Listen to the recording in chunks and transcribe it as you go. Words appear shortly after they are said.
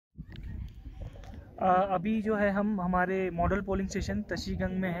अभी जो है हम हमारे मॉडल पोलिंग स्टेशन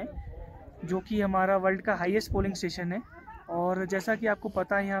तशीगंग में हैं, जो कि हमारा वर्ल्ड का हाईएस्ट पोलिंग स्टेशन है। और जैसा कि आपको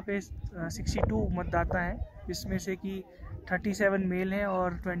पता है, यहाँ पे 62 मतदाता हैं, जिसमें से कि 37 मेल हैं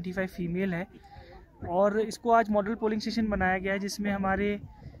और 25 फीमेल हैं। और इसको आज मॉडल पोलिंग स्टेशन बनाया गया है, जिसमें हमारे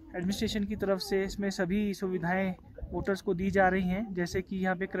एडमिनिस्ट्रेशन की तरफ से इसमें सभी सुविधाएं वोटर्स को दी जा रही हैं। जैसे कि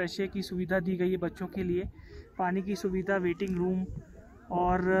यहाँ पे क्रशे की सुविधा दी गई है बच्चों के लिए, पानी की सुविधा, वेटिंग रूम,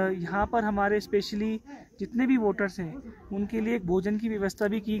 और यहाँ पर हमारे स्पेशली जितने भी वोटर्स हैं उनके लिए एक भोजन की व्यवस्था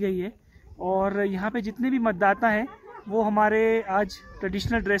भी की गई है। और यहाँ पे जितने भी मतदाता हैं वो हमारे आज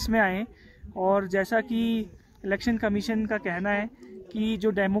ट्रेडिशनल ड्रेस में आए हैं। और जैसा कि इलेक्शन कमीशन का कहना है कि जो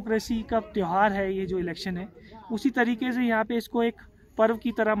डेमोक्रेसी का त्यौहार है ये जो इलेक्शन है, उसी तरीके से यहाँ पे इसको एक पर्व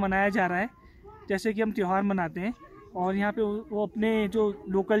की तरह मनाया जा रहा है, जैसे कि हम त्यौहार मनाते हैं। और यहाँ पे वो अपने जो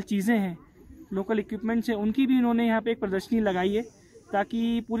लोकल चीज़ें हैं, लोकल इक्विपमेंट्स हैं, उनकी भी उन्होंने यहाँ पे एक प्रदर्शनी लगाई है,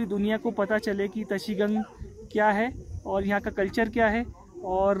 ताकि पूरी दुनिया को पता चले कि तशीगंग क्या है और यहाँ का कल्चर क्या है,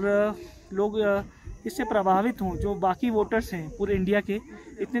 और लोग इससे प्रभावित हों। जो बाकी वोटर्स हैं पूरे इंडिया के,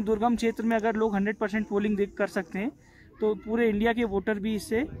 इतने दुर्गम क्षेत्र में अगर लोग 100% पोलिंग कर सकते हैं, तो पूरे इंडिया के वोटर भी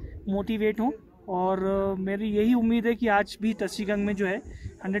इससे मोटिवेट हों। और मेरी यही उम्मीद है कि आज भी तशीगंग में जो है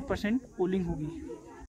 100% पोलिंग होगी।